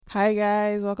Hi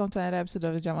guys, welcome to another episode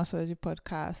of the Dramasology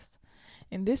podcast.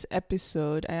 In this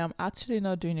episode, I am actually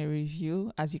not doing a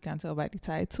review, as you can tell by the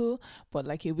title, but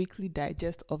like a weekly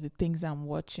digest of the things I'm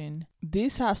watching.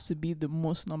 This has to be the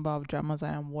most number of dramas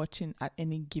I am watching at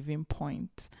any given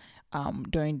point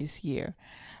during this year.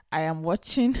 I am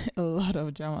watching a lot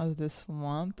of dramas this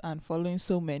month and following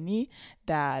so many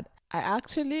that I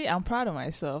actually am proud of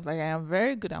myself. Like I am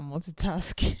very good at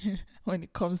multitasking when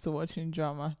it comes to watching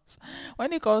dramas.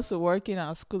 When it comes to working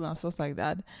at school and stuff like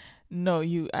that, no,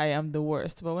 I am the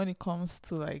worst. But when it comes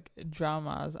to like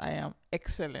dramas, I am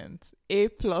excellent. A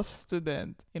plus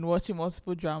student in watching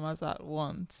multiple dramas at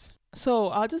once. So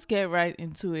I'll just get right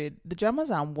into it. The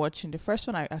dramas I'm watching, the first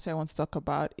one I actually want to talk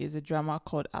about is a drama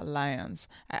called Alliance.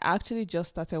 I actually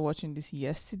just started watching this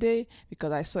yesterday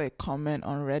because I saw a comment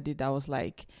on Reddit that was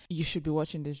like, you should be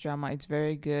watching this drama. It's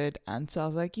very good. And so I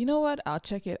was like, you know what? I'll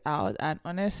check it out. And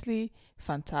honestly,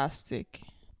 fantastic.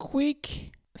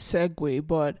 Quick segue,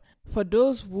 but for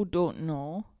those who don't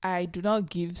know, I do not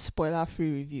give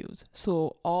spoiler-free reviews.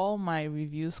 So all my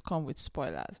reviews come with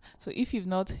spoilers. So if you've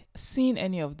not seen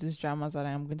any of these dramas that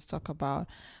I am going to talk about,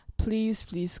 please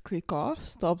click off,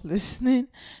 stop listening,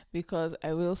 because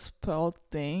I will spoil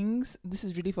things. This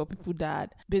is really for people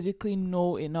that basically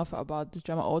know enough about this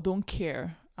drama or don't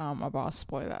care about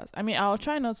spoilers. I mean, I'll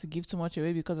try not to give too much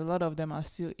away because a lot of them are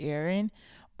still airing,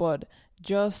 but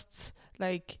just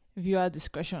like viewer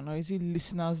discretion, or is it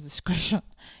listeners' discretion,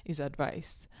 is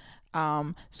advised.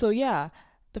 So yeah,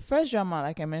 the first drama,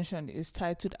 like I mentioned, is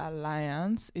titled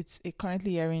Alliance. It's a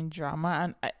currently airing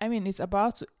drama, and I mean it's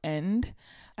about to end,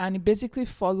 and it basically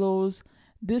follows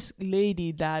this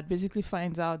lady that basically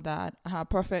finds out that her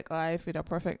perfect life with a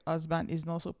perfect husband is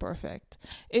not so perfect.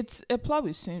 It's a plot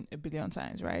we've seen a billion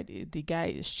times, right? The guy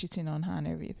is cheating on her and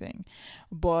everything.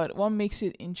 But what makes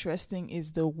it interesting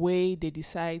is the way they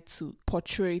decide to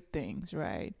portray things,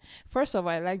 right? First of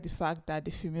all, I like the fact that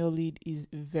the female lead is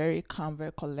very calm,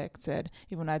 very collected,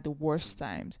 even at the worst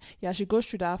times. Yeah, she goes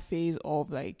through that phase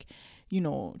of like,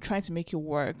 trying to make it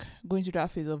work, going through that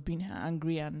phase of being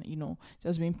angry and,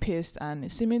 just being pissed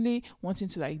and seemingly wanting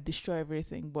to like destroy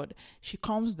everything. But she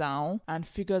calms down and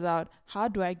figures out, how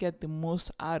do I get the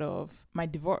most out of my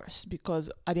divorce?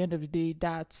 Because at the end of the day,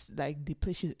 that's like the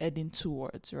place she's heading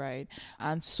towards, right?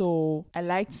 And so I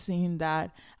liked seeing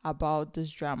that about this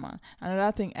drama.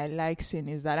 Another thing I like seeing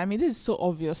is that, I mean, this is so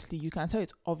obviously, you can tell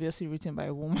it's obviously written by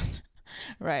a woman.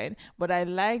 Right, but I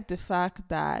like the fact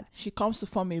that she comes to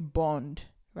form a bond,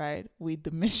 right, with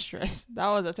the mistress. That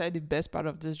was actually the best part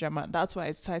of this drama. That's why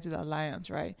it's titled Alliance,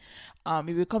 right?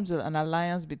 It becomes an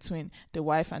alliance between the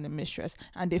wife and the mistress,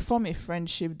 and they form a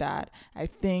friendship that I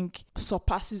think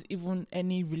surpasses even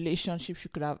any relationship she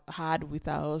could have had with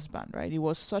her husband, right? It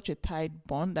was such a tight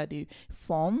bond that they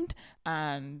formed,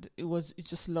 and it's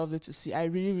just lovely to see. I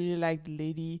really like the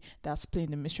lady that's playing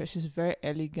the mistress. She's very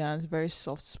elegant, very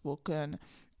soft spoken.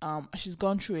 She's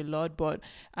gone through a lot, but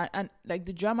and like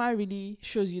the drama really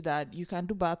shows you that you can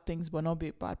do bad things but not be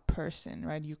a bad person,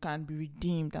 right? You can be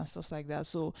redeemed and stuff like that.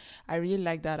 So I really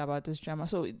like that about this drama.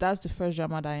 So that's the first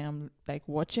drama that I am like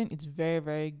watching. It's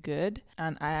very good,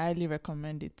 and I highly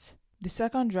recommend it. The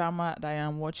second drama that I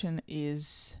am watching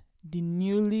is the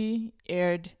newly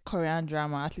aired Korean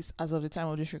drama, at least as of the time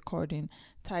of this recording,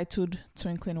 titled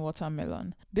Twinkling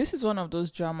Watermelon. This is one of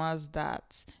those dramas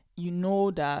that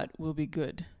that will be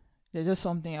good. There's just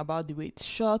something about the way it's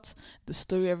shot, the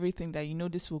story, everything that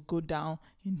this will go down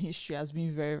in history as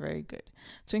being very good.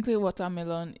 Twinkling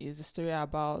Watermelon is a story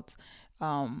about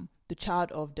the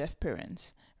child of deaf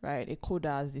parents, right? A coda,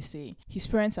 as they say. His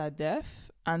parents are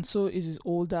deaf, and so is his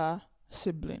older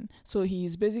sibling. So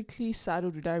he's basically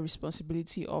saddled with that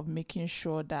responsibility of making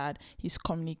sure that he's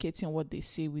communicating what they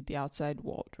say with the outside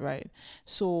world, right?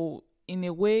 So in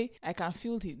a way, I can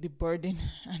feel the burden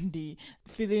and the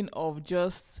feeling of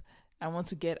just, I want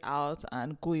to get out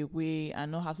and go away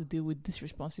and not have to deal with this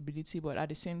responsibility. But at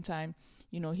the same time,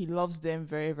 he loves them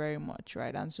very much,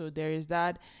 right? And so there is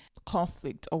that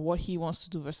conflict of what he wants to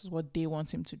do versus what they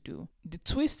want him to do. The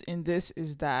twist in this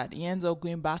is that he ends up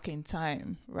going back in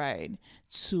time, right,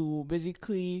 to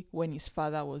basically when his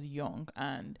father was young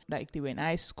and like they were in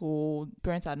high school,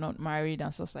 parents are not married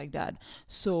and stuff like that.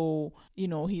 So,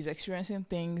 he's experiencing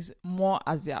things more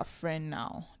as their friend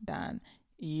now than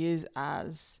he is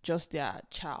as just their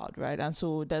child, right? And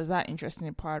so there's that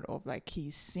interesting part of like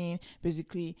he's seeing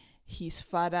basically his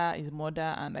father, his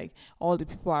mother, and like all the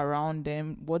people around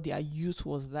them, what their youth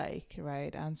was like,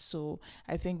 right? And so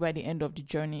I think by the end of the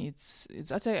journey, it's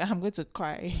actually, I'm going to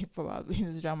cry. Probably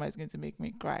this drama is going to make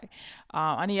me cry.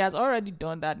 And he has already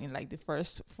done that in like the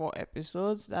first 4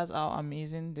 episodes. That's how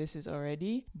amazing this is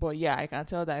already. But yeah, I can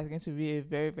tell that it's going to be a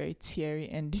very, very teary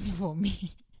ending for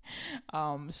me.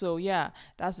 So yeah,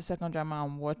 that's the second drama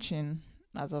I'm watching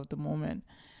as of the moment.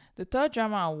 The third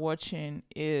drama I'm watching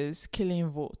is Killing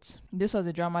Vote. This was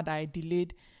a drama that I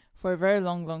delayed for a very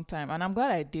long, long time. And I'm glad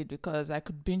I did, because I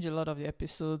could binge a lot of the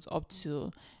episodes up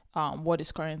to what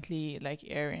is currently like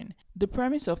airing. The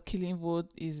premise of Killing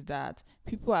Vote is that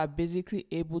people are basically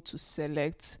able to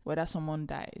select whether someone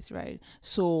dies, right?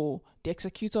 So the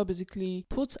executor basically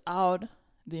puts out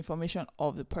the information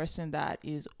of the person that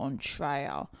is on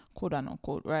trial, quote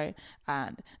unquote, right?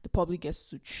 And the public gets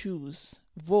to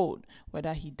vote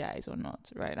whether he dies or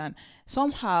not, right? And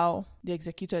somehow the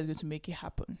executor is going to make it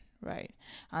happen, right?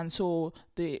 And so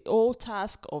the whole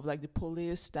task of like the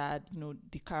police that,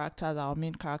 our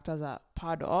main characters are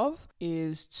part of,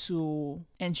 is to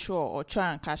ensure or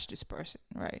try and catch this person,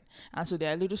 right? And so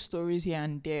there are little stories here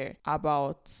and there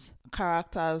about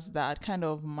characters that kind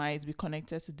of might be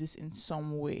connected to this in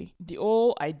some way. The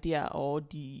whole idea or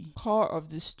the core of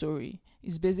this story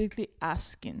is basically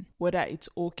asking whether it's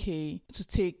okay to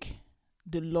take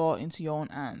the law into your own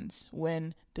hands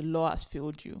when the law has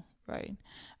failed you, right?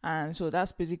 And so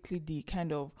that's basically the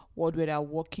kind of world where they're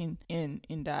working in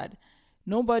that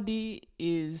nobody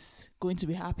is going to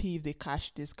be happy if they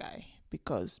catch this guy,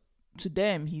 because to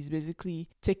them, he's basically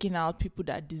taking out people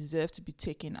that deserve to be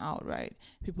taken out, right?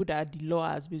 People that the law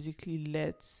has basically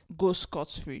let go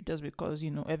scot-free just because,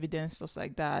 evidence, stuff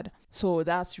like that. So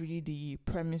that's really the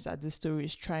premise that this story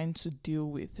is trying to deal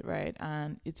with, right?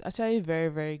 And it's actually very,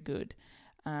 very good.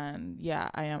 And yeah,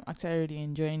 I am actually really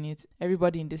enjoying it.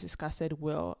 Everybody in this is casted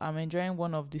well. I'm enjoying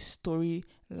one of the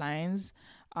storylines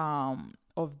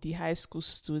of the high school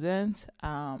students,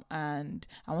 and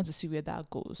I want to see where that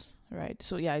goes, right?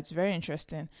 So yeah, it's very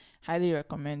interesting. Highly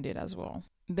recommend it as well.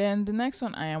 Then the next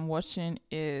one I am watching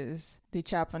is the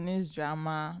Japanese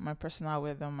drama My Personal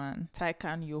Weatherman,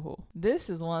 Taikan Yoho. This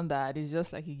is one that is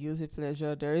just like a guilty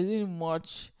pleasure. There isn't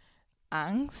much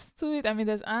angst to it. I mean,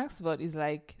 there's angst, but it's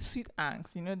like sweet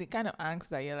angst, the kind of angst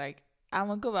that you're like, I'm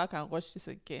gonna go back and watch this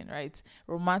again, right?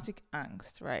 Romantic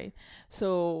angst, right?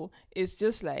 So it's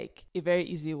just like a very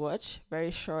easy watch,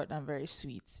 very short and very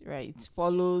sweet, right? It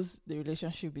follows the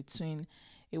relationship between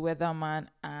a weatherman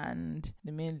and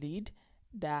the main lead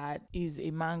that is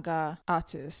a manga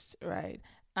artist, right?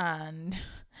 And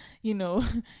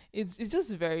it's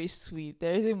just very sweet.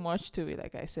 There isn't much to it,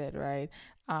 like I said, right?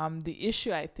 The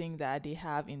issue I think that they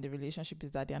have in the relationship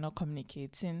is that they are not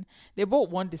communicating. They both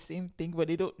want the same thing, but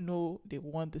they don't know they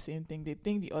want the same thing. They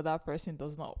think the other person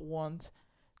does not want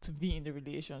to be in the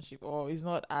relationship or is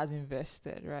not as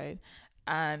invested, right?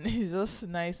 And it's just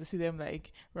nice to see them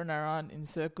like run around in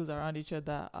circles around each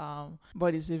other.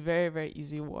 But it's a very, very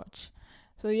easy watch.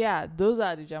 So yeah, those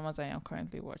are the dramas I am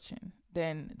currently watching.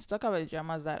 Then to talk about the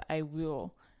dramas that I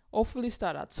will hopefully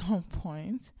start at some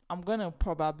point, I'm gonna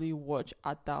probably watch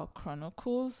Arthdal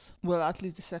Chronicles. Well, at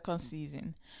least the second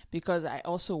season, because I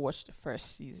also watched the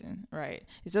first season, right?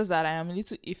 It's just that I am a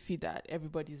little iffy that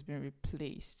everybody's been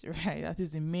replaced, right? That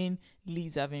is, the main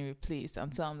leads have been replaced,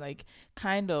 and so I'm like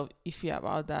kind of iffy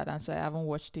about that, and so I haven't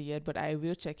watched it yet, but I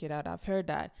will check it out. I've heard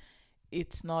that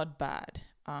it's not bad.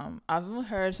 I've even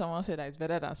heard someone say that it's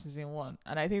better than season 1,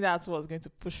 and I think that's what's going to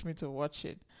push me to watch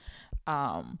it.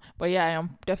 But yeah, I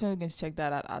am definitely going to check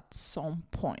that out at some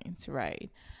point, right?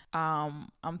 I'm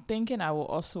thinking I will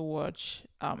also watch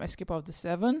Escape of the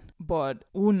Seven, but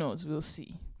who knows? We'll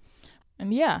see.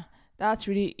 And yeah, that's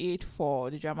really it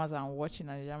for the dramas I'm watching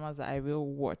and the dramas that I will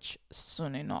watch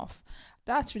soon enough.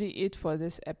 That's really it for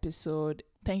this episode.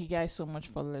 Thank you guys so much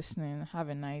for listening. Have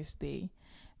a nice day.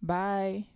 Bye.